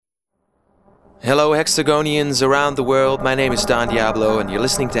Hello, Hexagonians around the world. My name is Don Diablo, and you're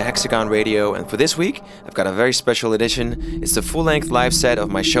listening to Hexagon Radio. And for this week, I've got a very special edition. It's the full-length live set of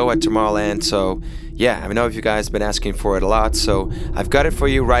my show at Tomorrowland. So, yeah, I know you guys have been asking for it a lot, so I've got it for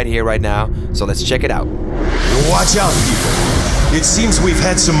you right here, right now. So let's check it out. Watch out, people. It seems we've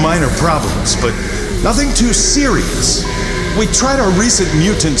had some minor problems, but nothing too serious. We tried our recent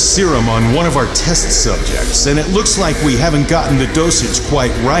mutant serum on one of our test subjects, and it looks like we haven't gotten the dosage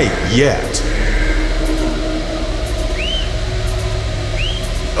quite right yet.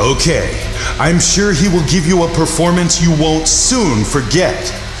 Okay, I'm sure he will give you a performance you won't soon forget.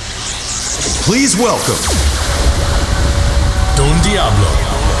 Please welcome Don Diablo.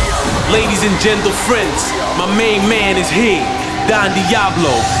 Ladies and gentle friends, my main man is here, Don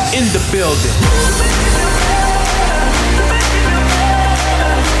Diablo, in the building.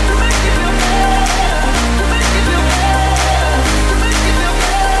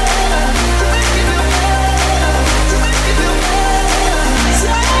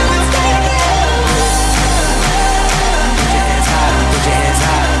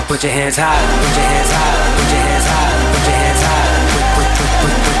 Put your hands high, put your hands high, put your hands high, put your hands high.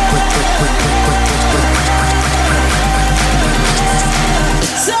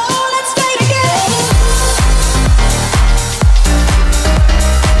 So let's play the game.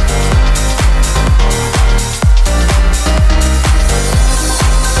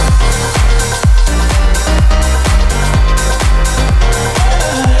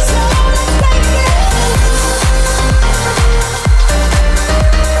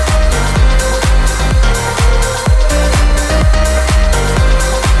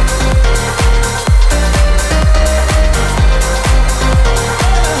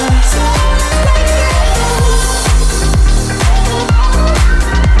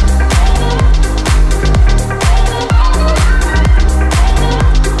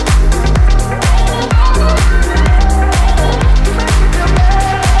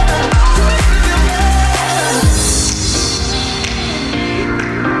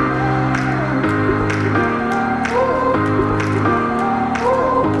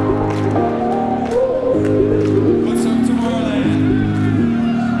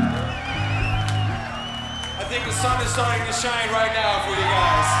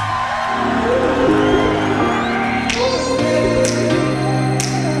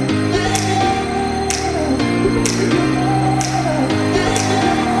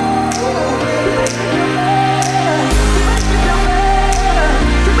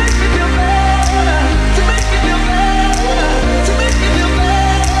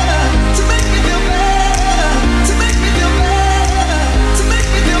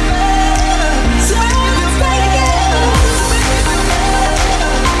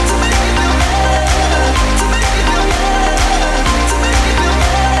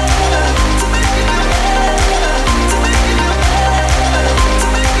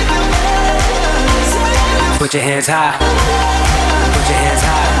 Put your hands high. Put your hands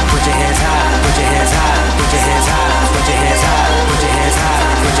high. Put your hands high. Put your hands high. Put your hands high. Put your hands high. Put your hands high.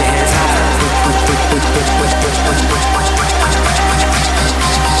 Put your hands high.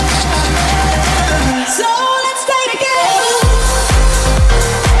 So let's play the game. So let's play the game.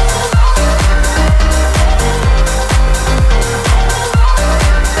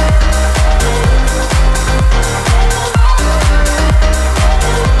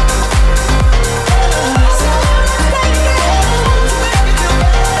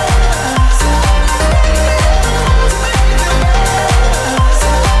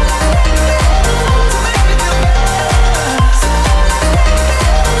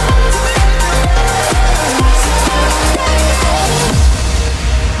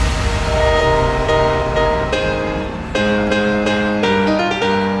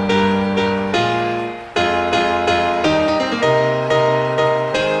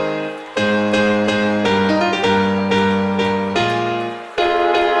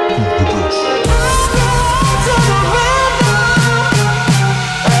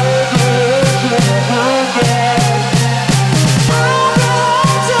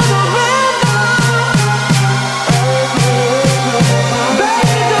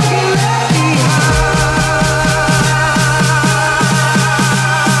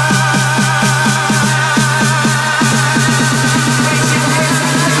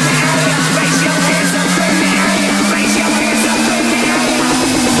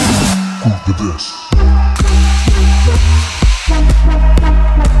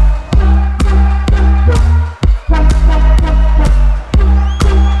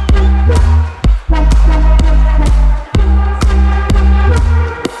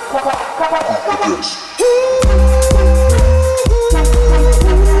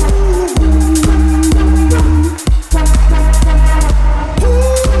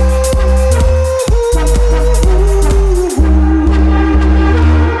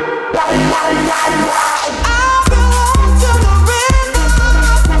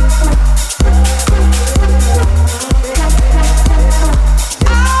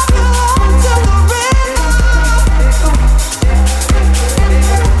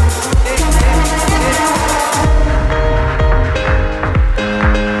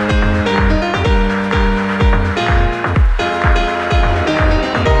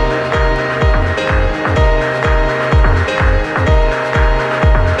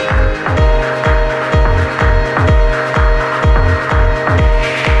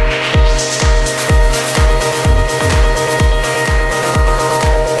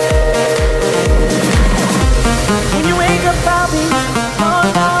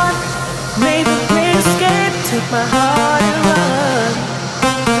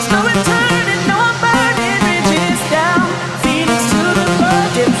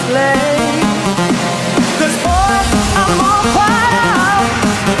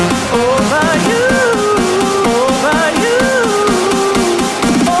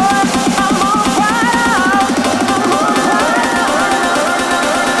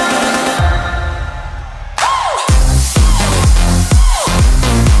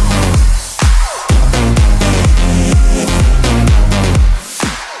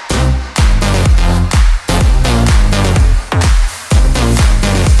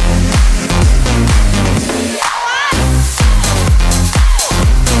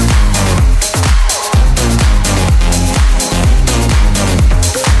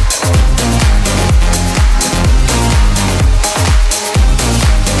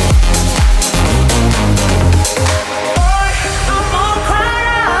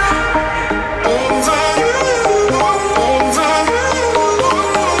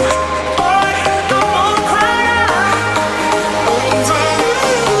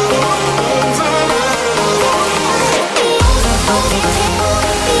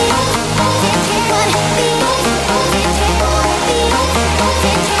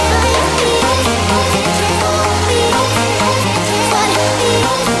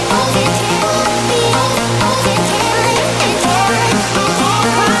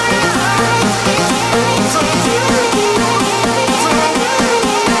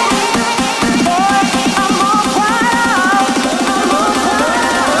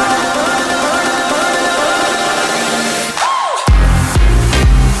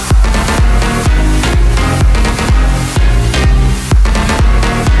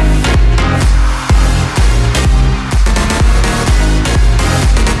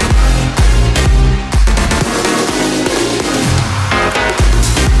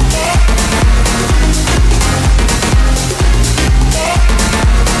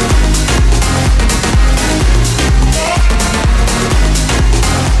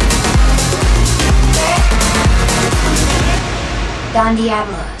 Don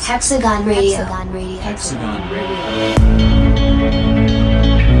Diablo's Hexagon Radio. Hexagon Radio. Hexagon Radio.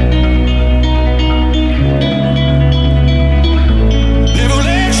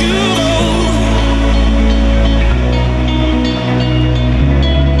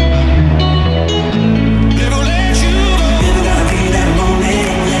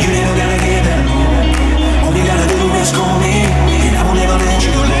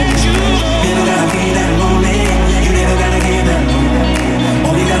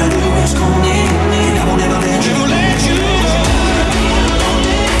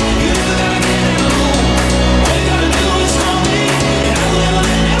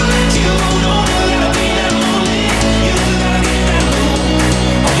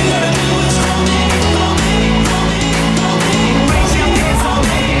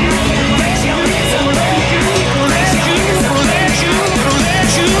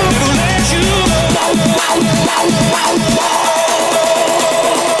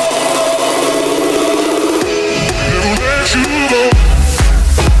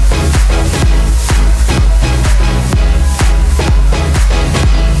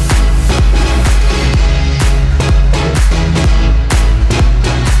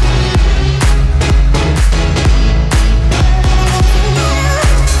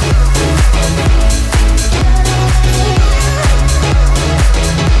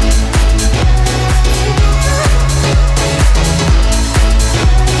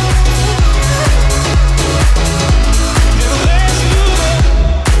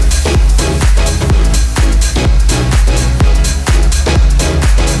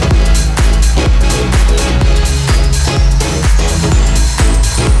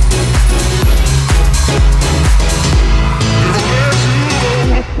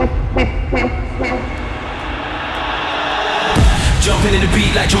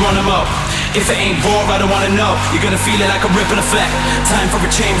 If it ain't raw, I don't wanna know. You're gonna feel it like a ripple effect. Time for a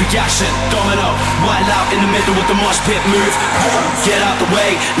chain reaction. Domino, wild out in the middle with the mosh pit move. Get out the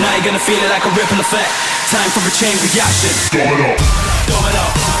way, now you're gonna feel it like a ripple effect. Time for a chain reaction. Domino, domino,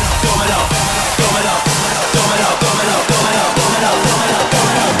 domino, domino, domino, domino, domino, domino, domino, domino,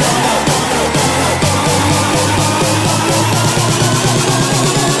 domino.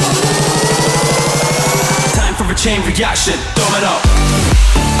 Time for a chain reaction. Domino.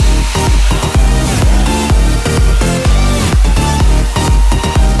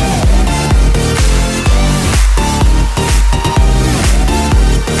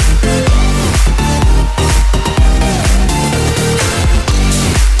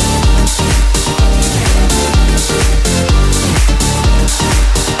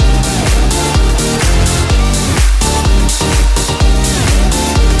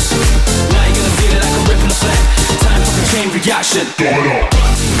 Reaction. Domino.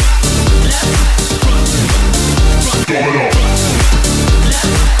 Domino.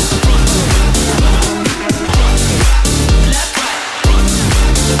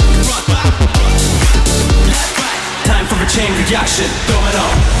 Time for a chain reaction. Domino.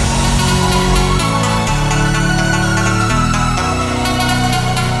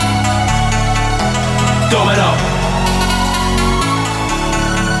 Domino.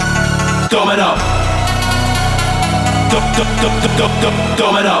 Domino.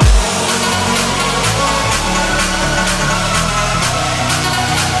 Domino.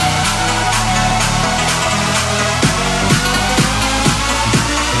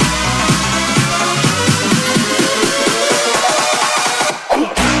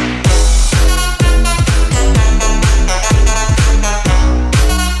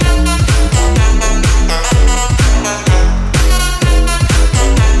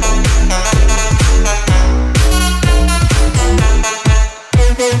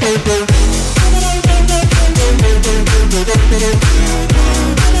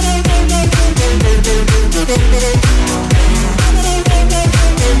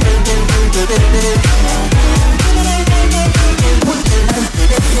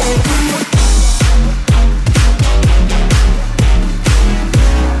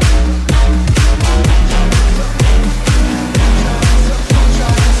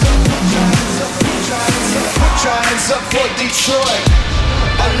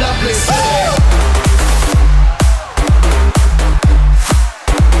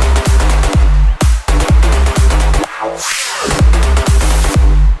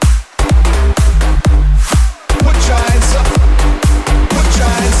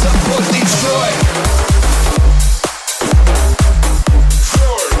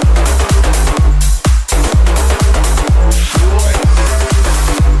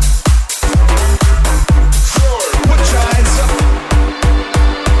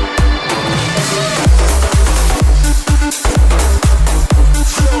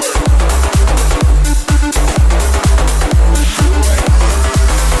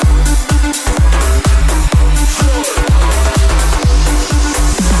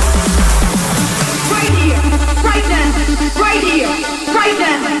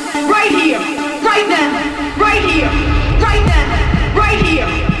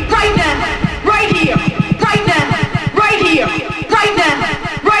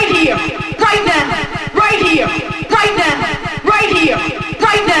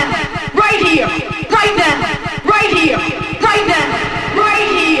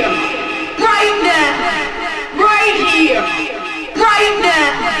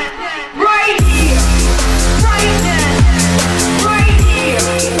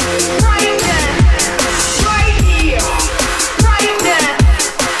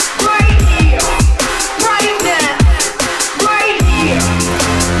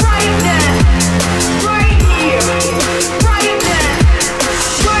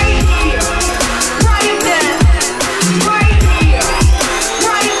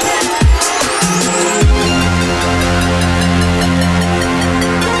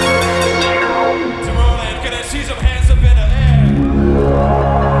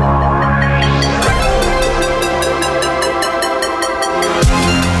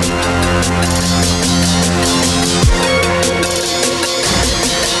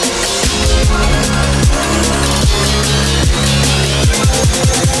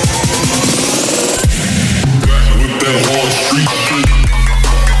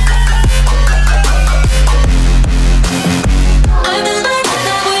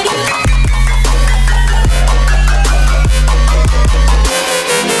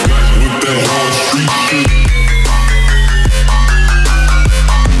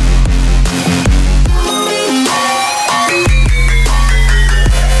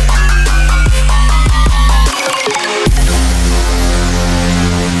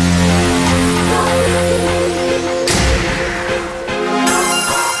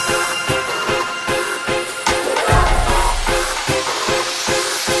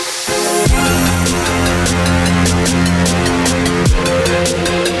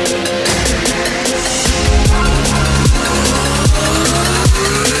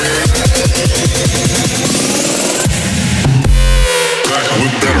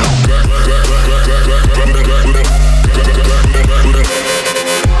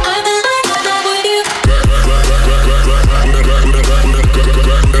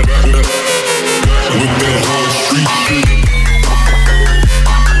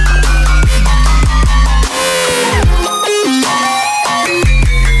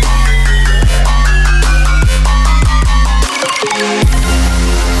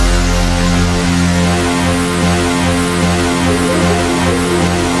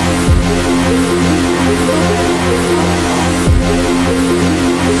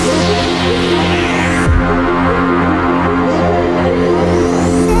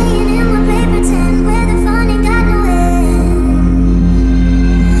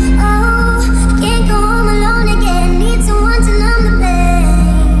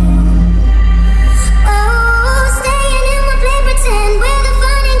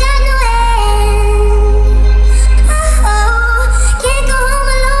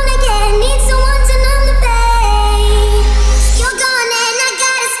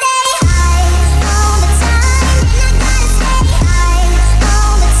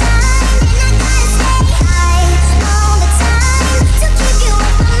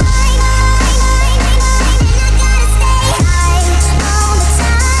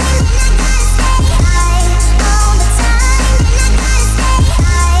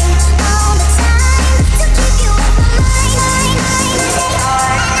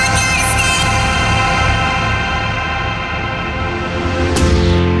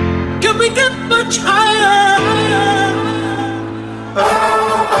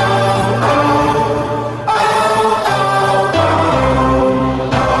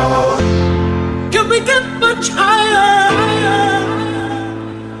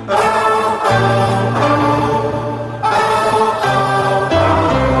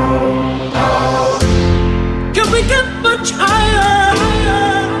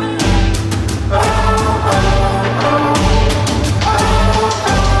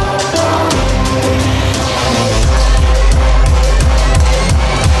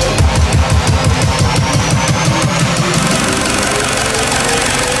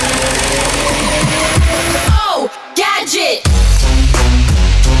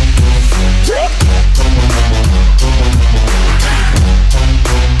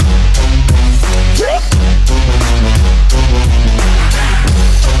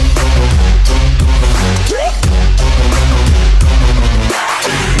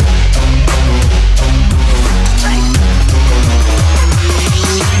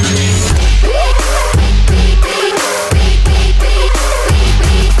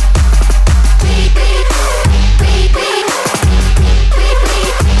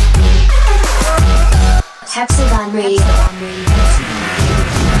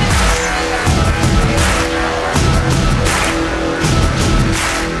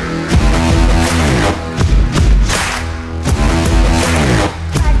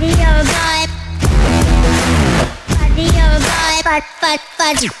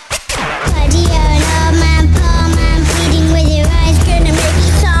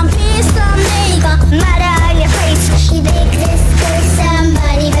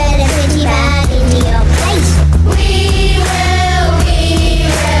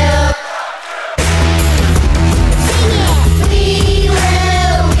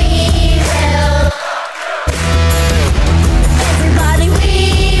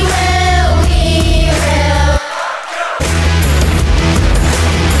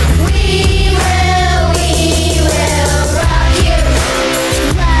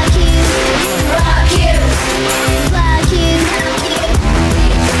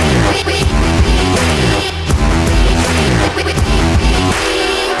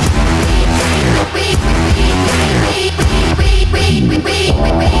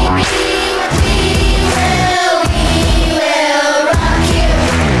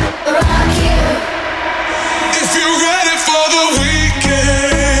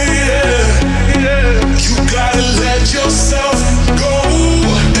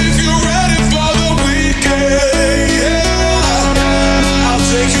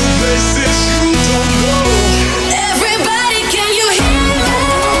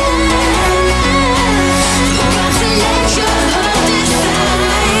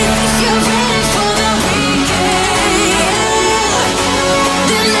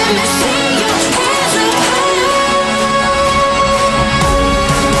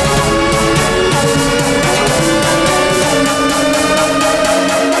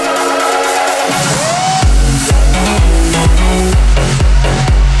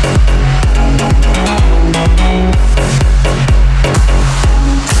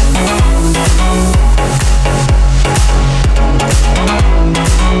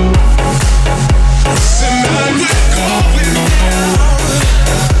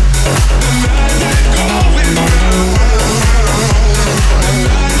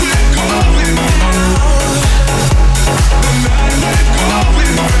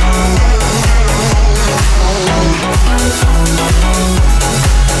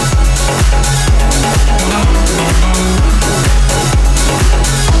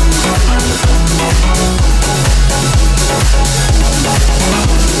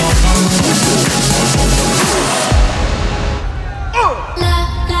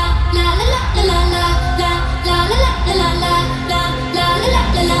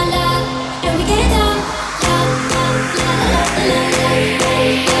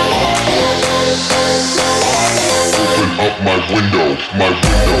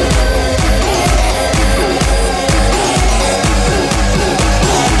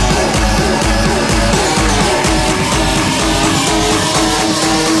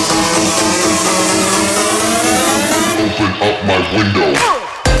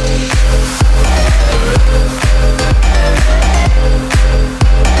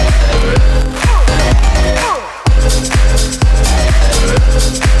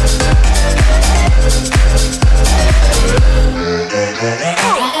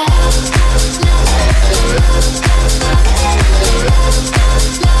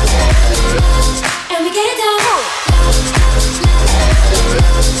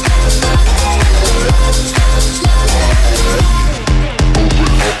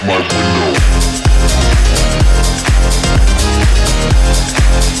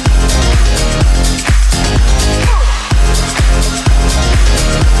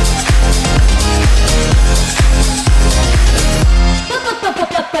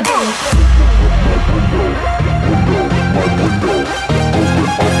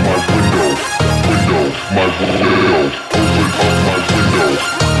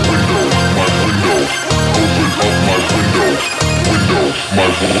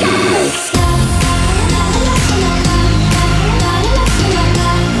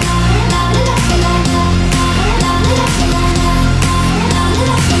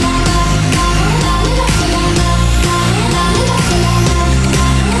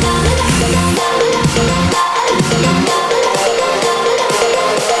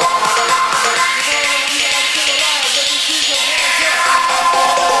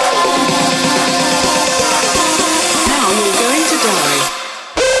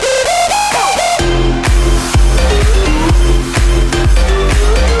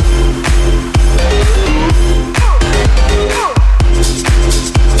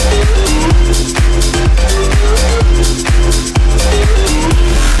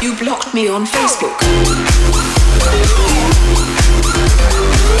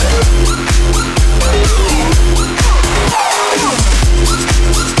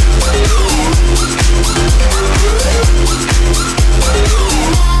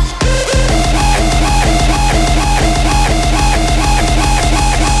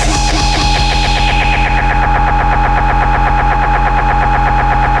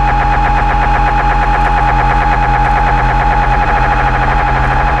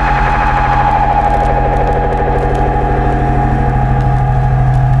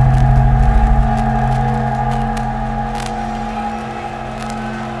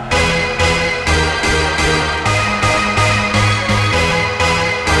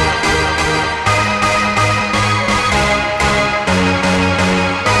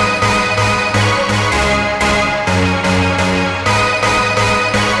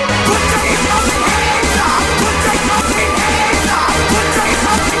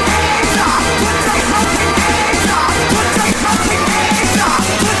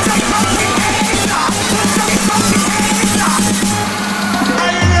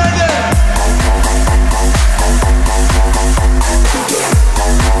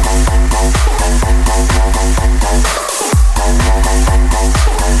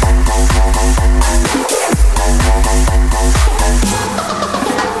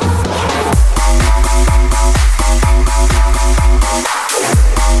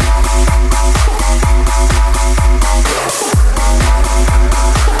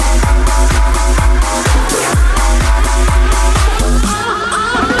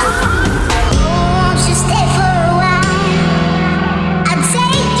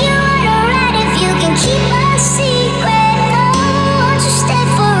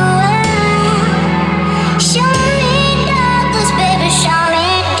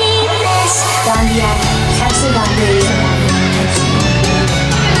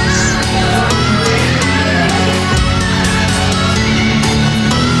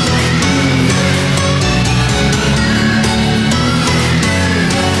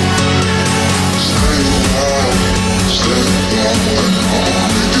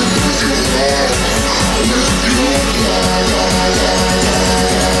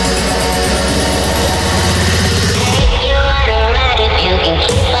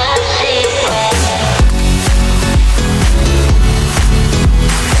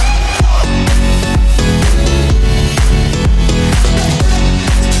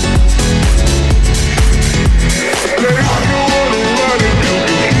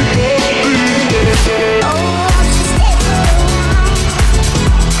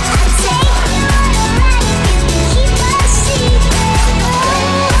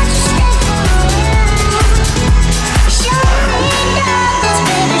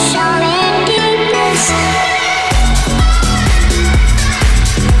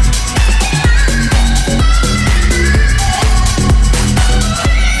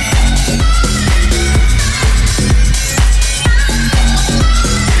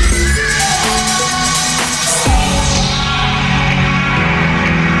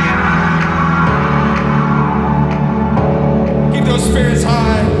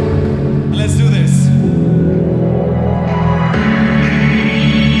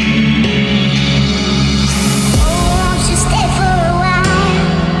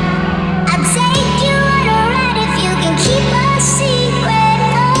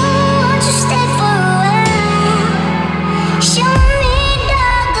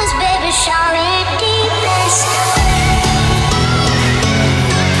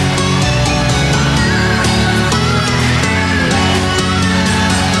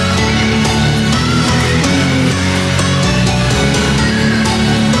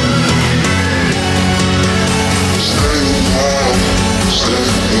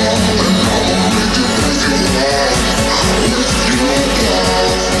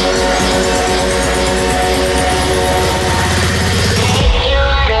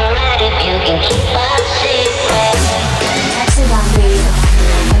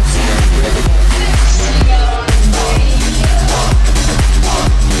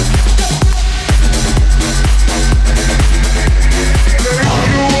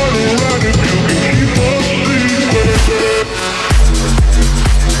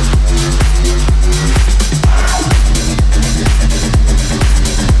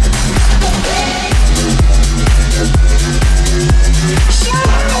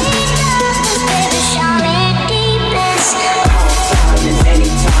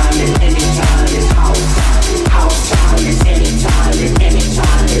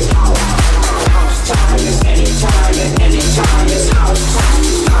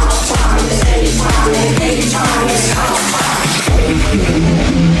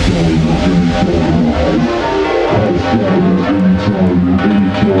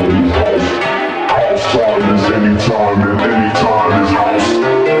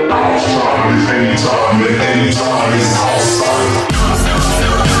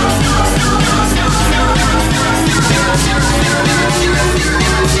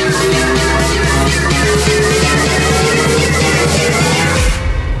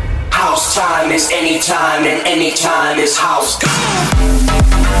 Anytime and anytime is house.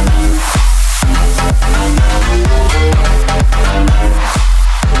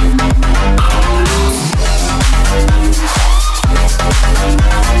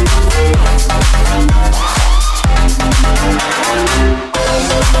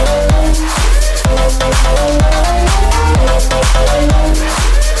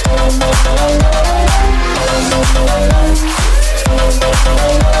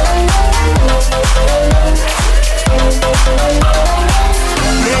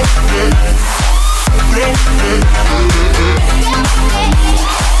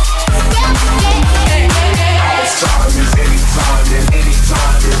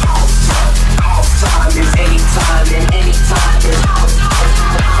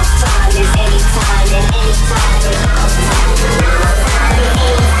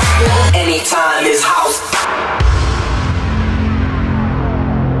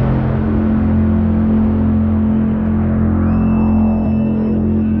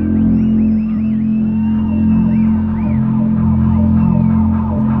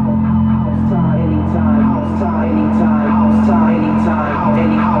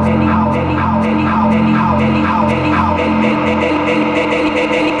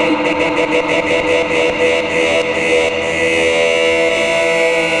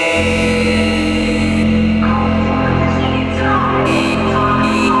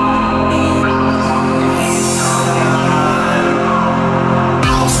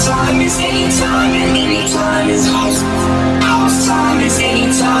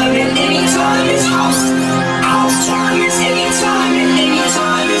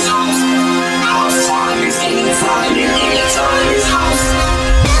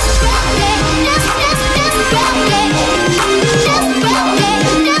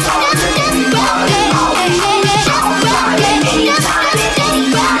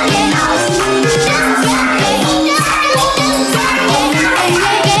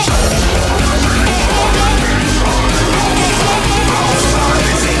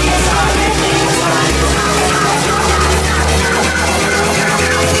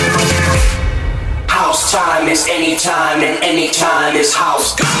 Anytime and anytime is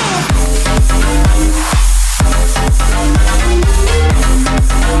house.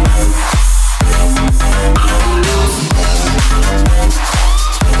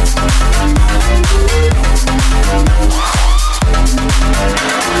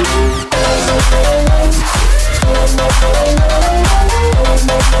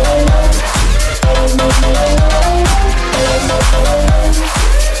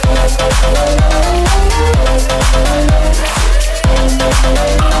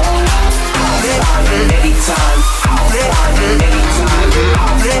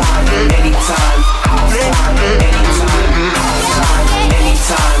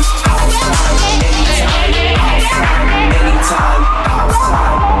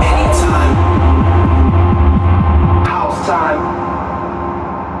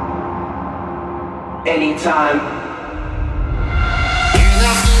 Anytime. When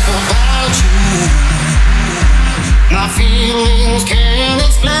I think about you, my feelings can't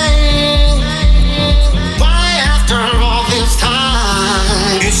explain why after all this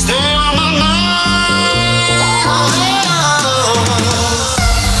time you stay on my mind.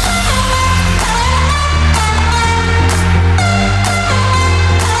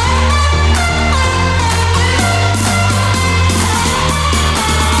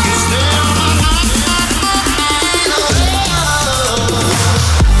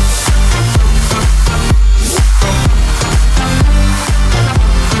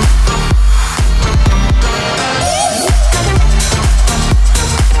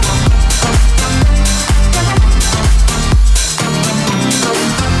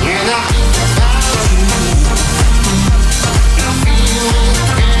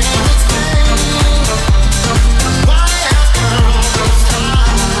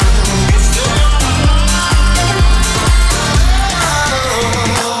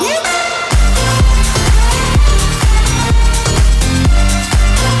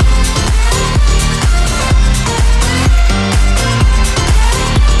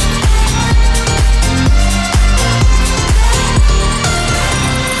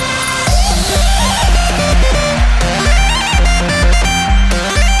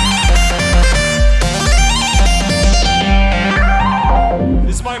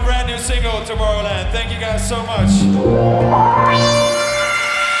 single, Tomorrowland. Thank you guys so much.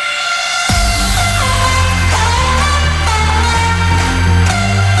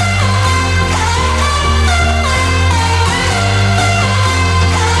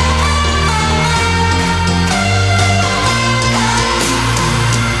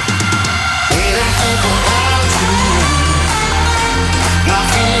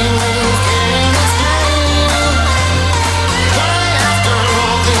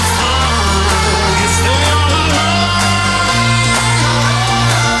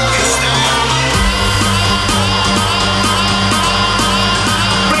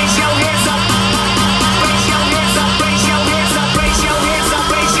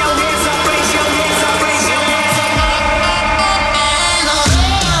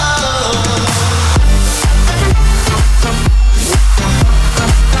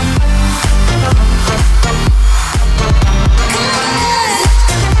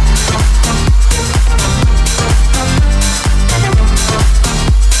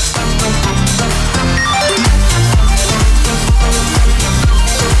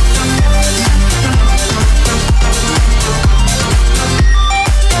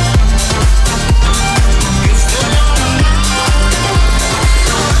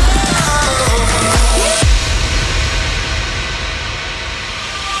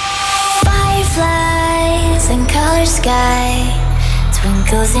 Sky,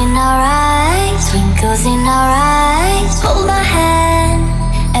 twinkles in our eyes, twinkles in our eyes. Hold my hand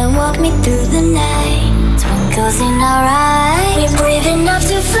and walk me through the night. Twinkles in our eyes, we're brave enough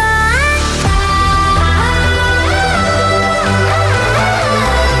to fly.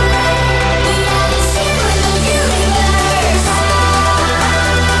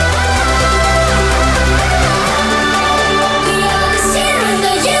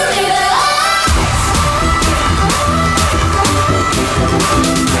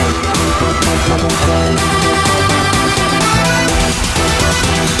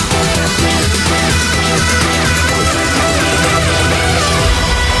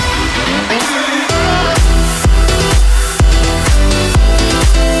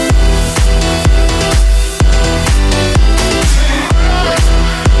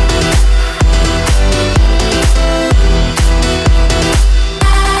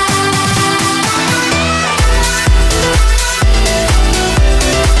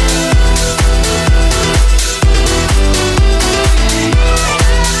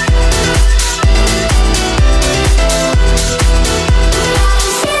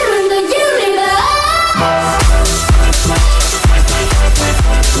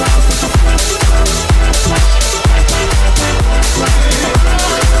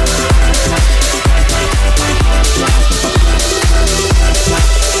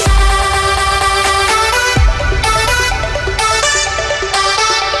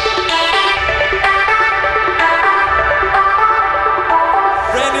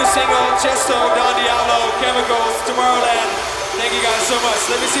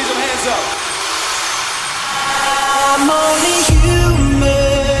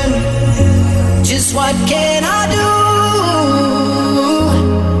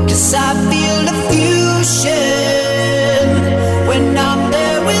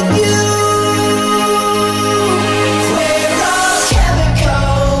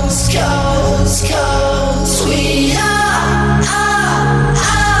 We are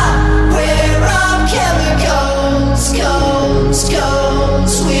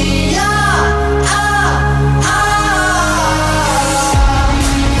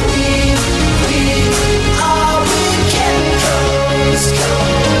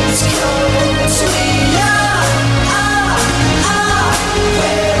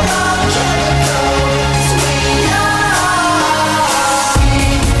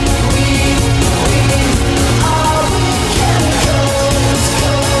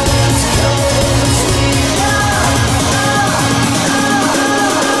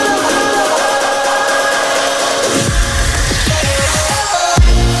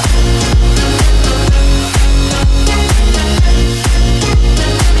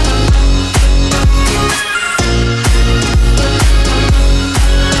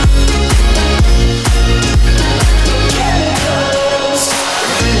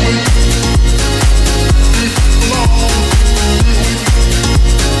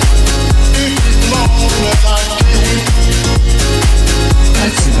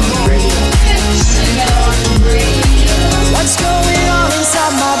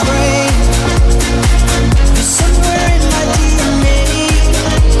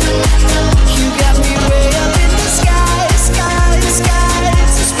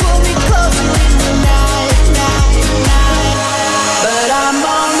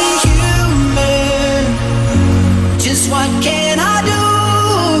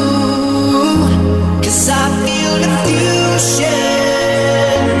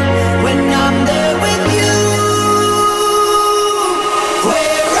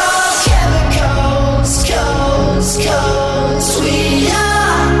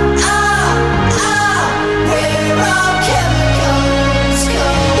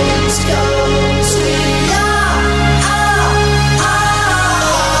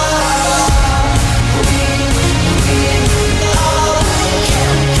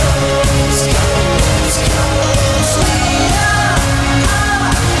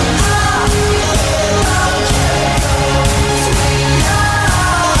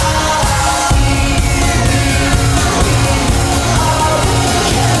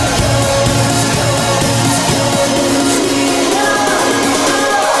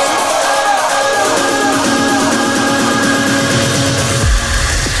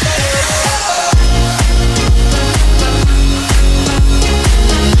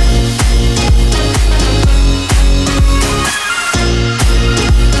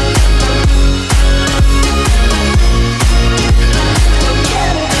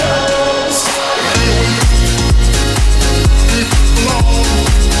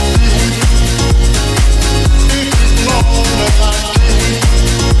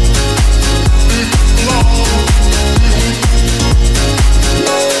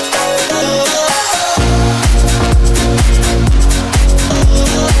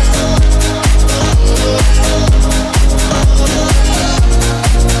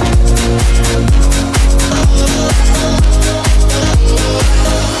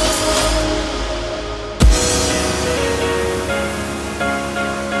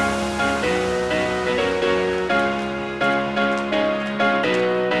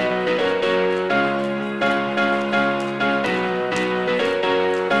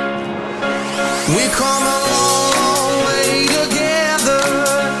We come a long, long way together,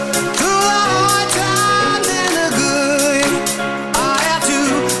 through the hard times and the good. I have to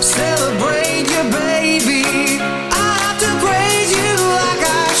celebrate you, baby. I have to praise you like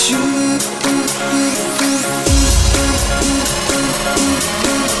I should.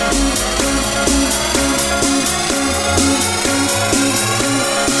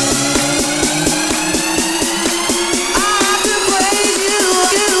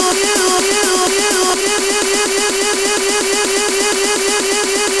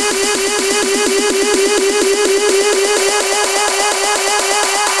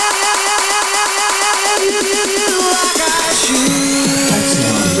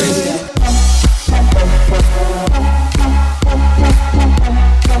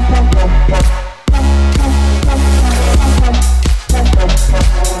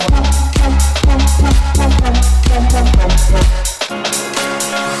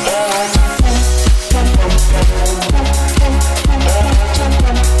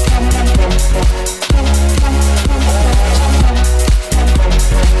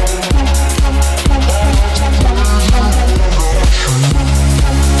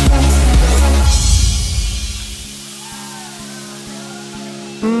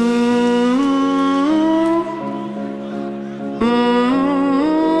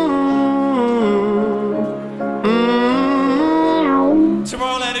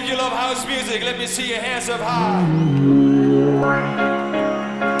 Tomorrowland, if you love house music, let me see your hands up high.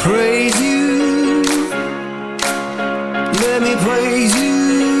 Praise you, let me praise you.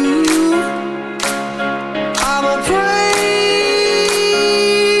 I'ma praise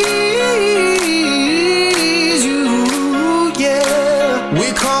you, yeah.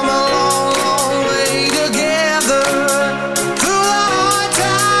 We come a long, long way together, through the hard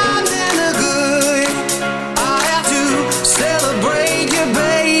times and the good. I have to celebrate you,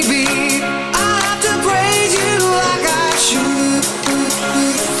 baby. I have to praise you like I should.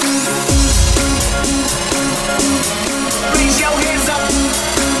 Raise your hands up.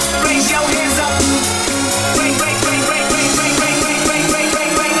 Raise your hands up. Raise, raise, raise, raise, raise, raise, raise, raise, raise, raise,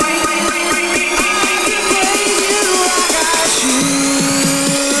 raise, raise, raise, raise, raise, raise, praise you like I should.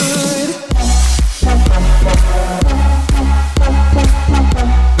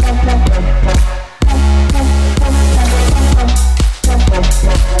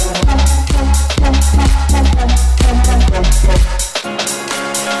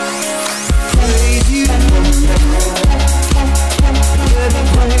 Praise you. Let me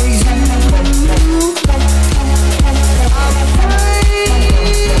praise you. I'll praise you,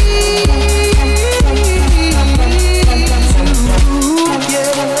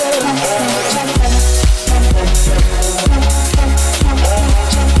 yeah.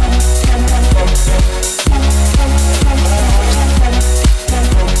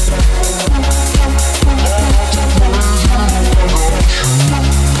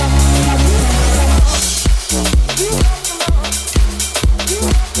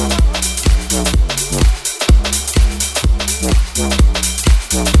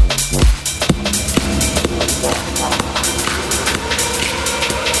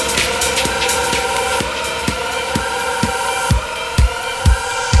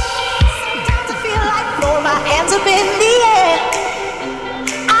 Sometimes I feel like throwing my hands up in the air.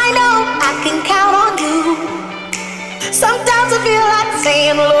 I know I can count on you. Sometimes I feel like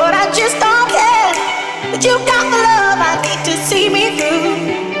saying, Lord, I just don't care. But you got the love I need to see me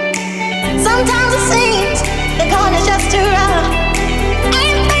through. Sometimes it seems the going is just too rough,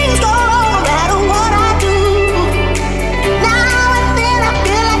 and things go wrong no matter what I do. Now and then I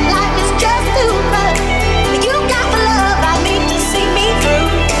feel like life is just too much. But you got the love I need to see me through.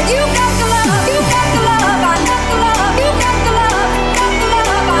 You got the love, you got the love, I got the love, you got the love, got the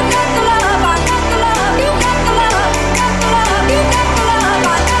love, I got the love, I got the love, you got the love, got the love, you got the love,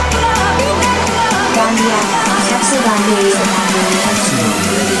 I got the love, you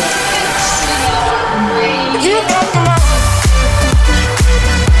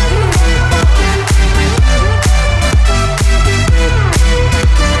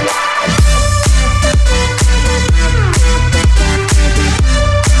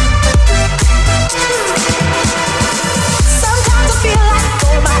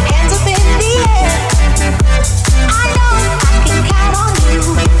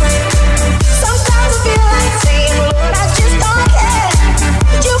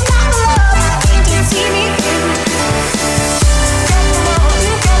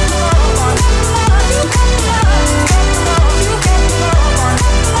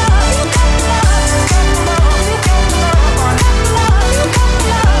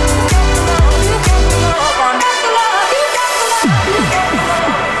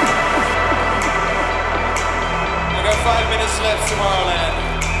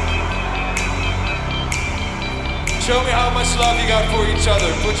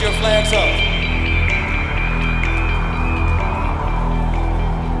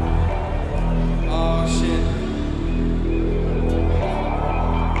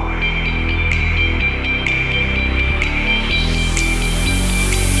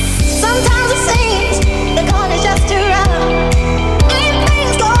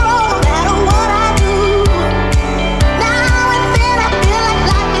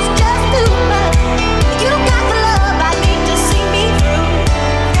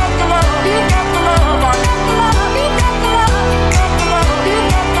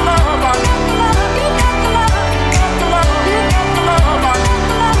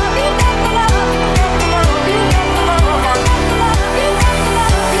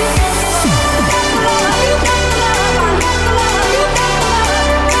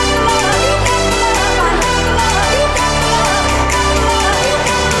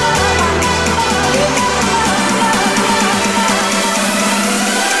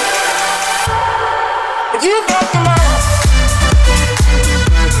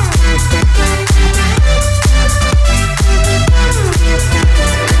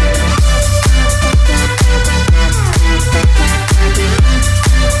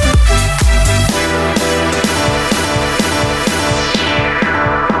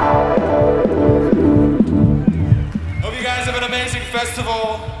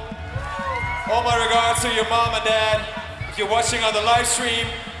To your mom and dad. If you're watching on the live stream,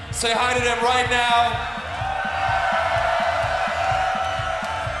 say hi to them right now.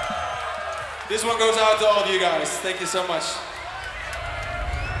 This one goes out to all of you guys. Thank you so much.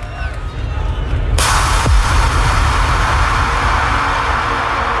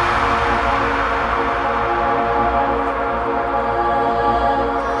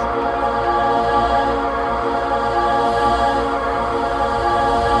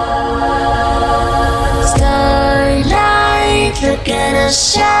 Look at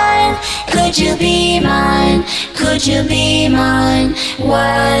us shine. Could you be mine? Could you be mine?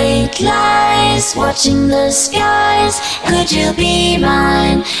 White lies watching the skies. Could you be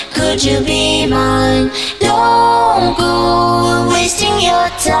mine? Could you be mine? Don't go wasting your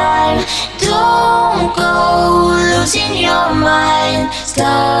time. Don't go losing your mind.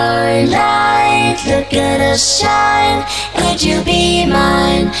 Starlight, look at us shine. Could you be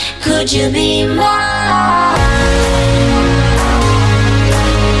mine? Could you be mine?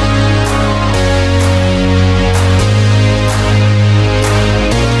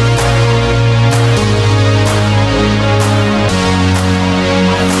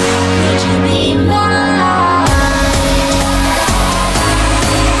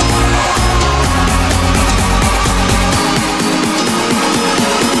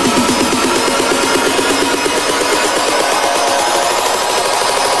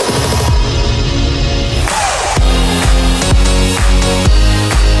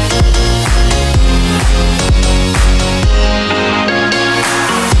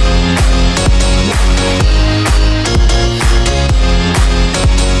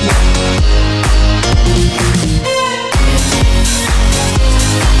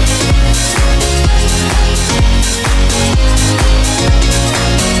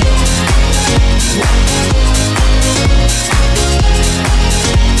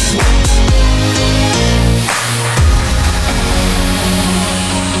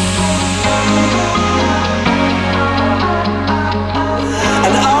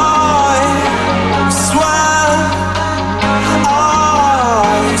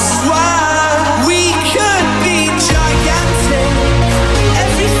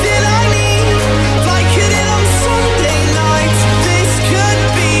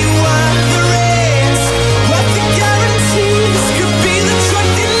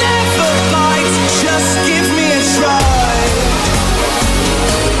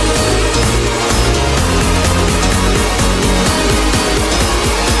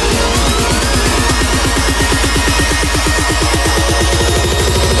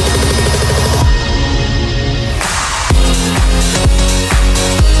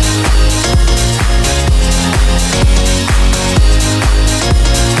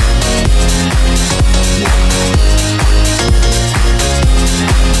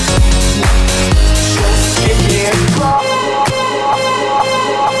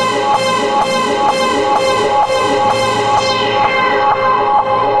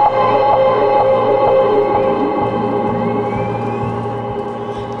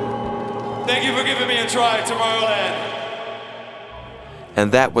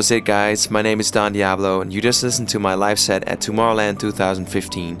 And that was it, guys. My name is Don Diablo, and you just listened to my live set at Tomorrowland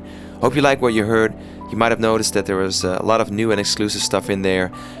 2015. Hope you like what you heard. You might have noticed that there was a lot of new and exclusive stuff in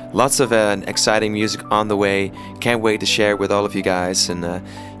there. Lots of exciting music on the way. Can't wait to share it with all of you guys. And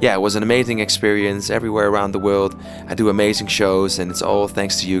yeah, it was an amazing experience everywhere around the world. I do amazing shows, and it's all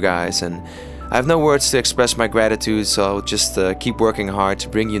thanks to you guys. And I have no words to express my gratitude, so I'll just keep working hard to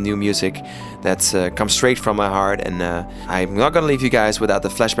bring you new music that comes straight from my heart. And I'm not gonna leave you guys without the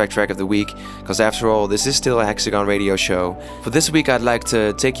flashback track of the week, because after all, this is still a Hexagon Radio show. For this week, I'd like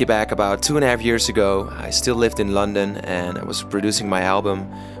to take you back about 2.5 years ago. I still lived in London, and I was producing my album,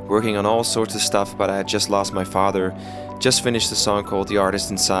 working on all sorts of stuff, but I had just lost my father. Just finished a song called The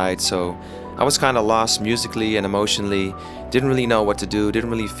Artist Inside, so I was kind of lost musically and emotionally. Didn't really know what to do, didn't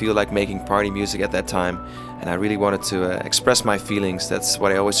really feel like making party music at that time, and I really wanted to express my feelings. That's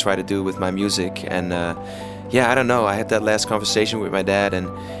what I always try to do with my music. And yeah, I don't know, I had that last conversation with my dad, and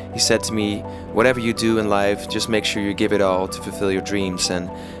he said to me, whatever you do in life, just make sure you give it all to fulfill your dreams. And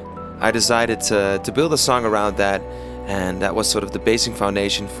I decided to build a song around that, and that was sort of the basic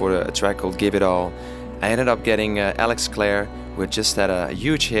foundation for a track called Give It All. I ended up getting Alex Clare, who just had a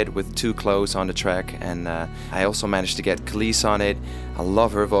huge hit with Too Close on the track, and I also managed to get Khalees on it. I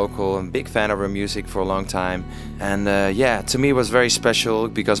love her vocal, I'm a big fan of her music for a long time. And yeah, to me it was very special,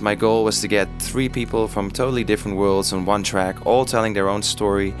 because my goal was to get 3 people from totally different worlds on one track, all telling their own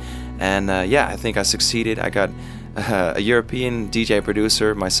story. And yeah, I think I succeeded. I got a European DJ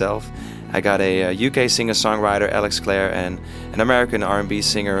producer, myself. I got a UK singer-songwriter, Alex Clare, and an American R&B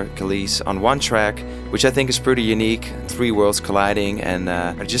singer, Khalees, on one track, which I think is pretty unique, 3 worlds colliding. And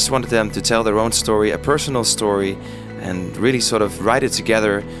I just wanted them to tell their own story, a personal story, and really sort of write it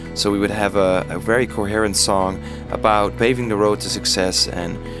together so we would have a very coherent song about paving the road to success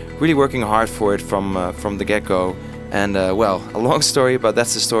and really working hard for it from the get-go. And well, a long story, but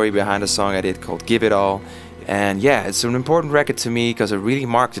that's the story behind a song I did called Give It All. And yeah, it's an important record to me because it really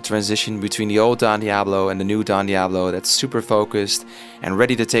marked the transition between the old Don Diablo and the new Don Diablo that's super focused and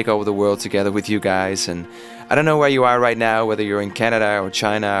ready to take over the world together with you guys. And I don't know where you are right now, whether you're in Canada or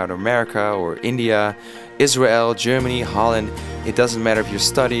China or America or India, Israel, Germany, Holland. It doesn't matter if you're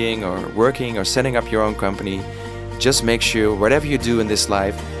studying or working or setting up your own company. Just make sure whatever you do in this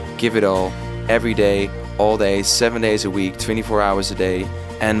life, give it all, every day, all day, 7 days a week, 24 hours a day.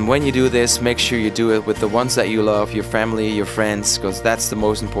 And when you do this, make sure you do it with the ones that you love, your family, your friends, because that's the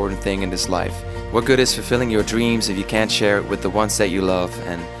most important thing in this life. What good is fulfilling your dreams if you can't share it with the ones that you love?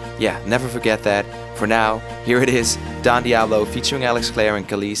 And yeah, never forget that. For now, here it is, Don Diablo featuring Alex Clare and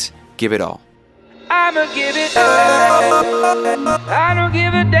Khalees, Give It All. I'ma give it all. I don't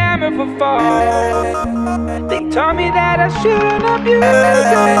give a damn if I fall. They told me that I shouldn't abuse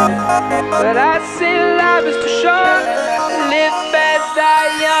it, but I say life is too short. Live fast,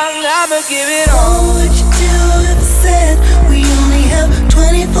 die young. I'ma give it all. What would you do if I said we only have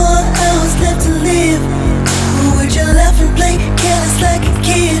 24 hours left to live? Or would you laugh and play careless like a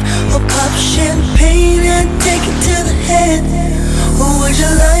kid, or pop champagne and take it to the head? Or would you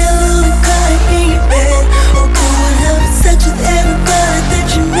lie alone and cry in your bed, or go and have sex with everybody that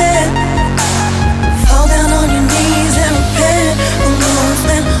you met? Fall down on your knees and repent, or go and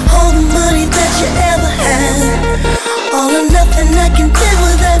spend all the money that you ever had. All or nothing, I can live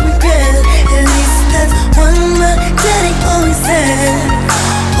without regret. At least that's what my daddy always said.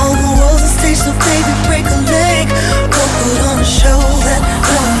 All the world's a stage, so baby, break a leg. Go put on a show that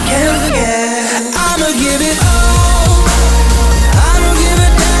no one can forget. I'ma give it all. I don't give a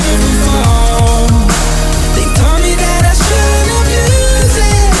damn if I fall. They told me that I shouldn't abuse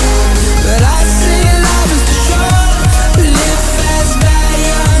it, but I say life is too short. Live fast, die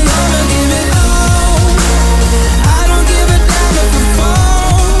young. I'ma give it all.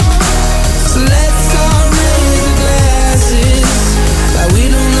 So let's all raise the glasses like we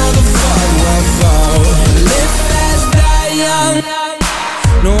don't know the fuck what for. Live fast, die young.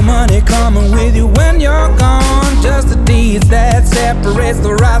 No money coming with you when you're gone. Just the deeds that separates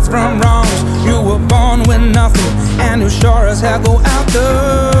the rights from wrongs. You were born with nothing, and you sure as hell go out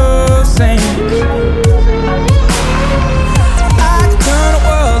the same. I can turn the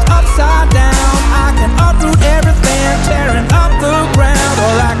world upside down. I can uproot everything, tearing up the ground.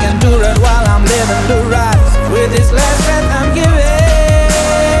 Or I can do it while I'm living the ride. With this last breath I'm giving,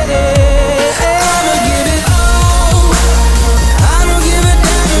 I'ma give it all. I don't give a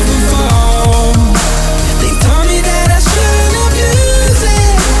damn if I fall. They told me that I shouldn't abuse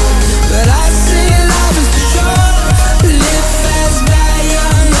it, but I say life is too short. Live fast, die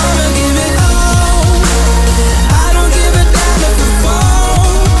young.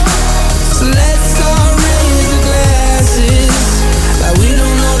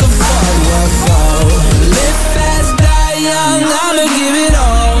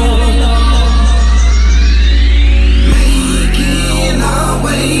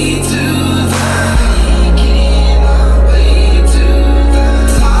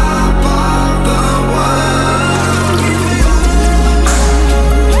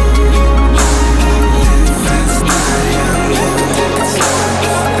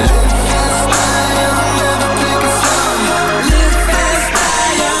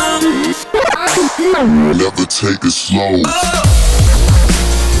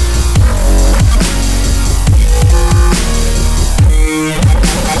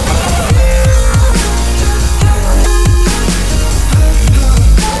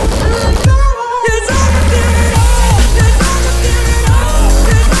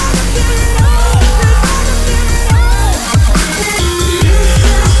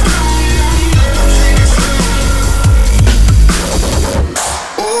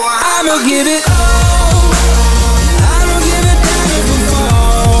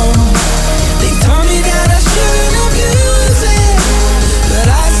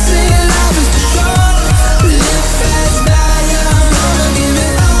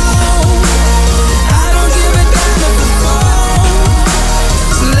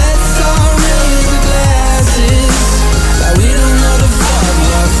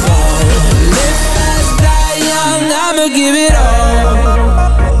 give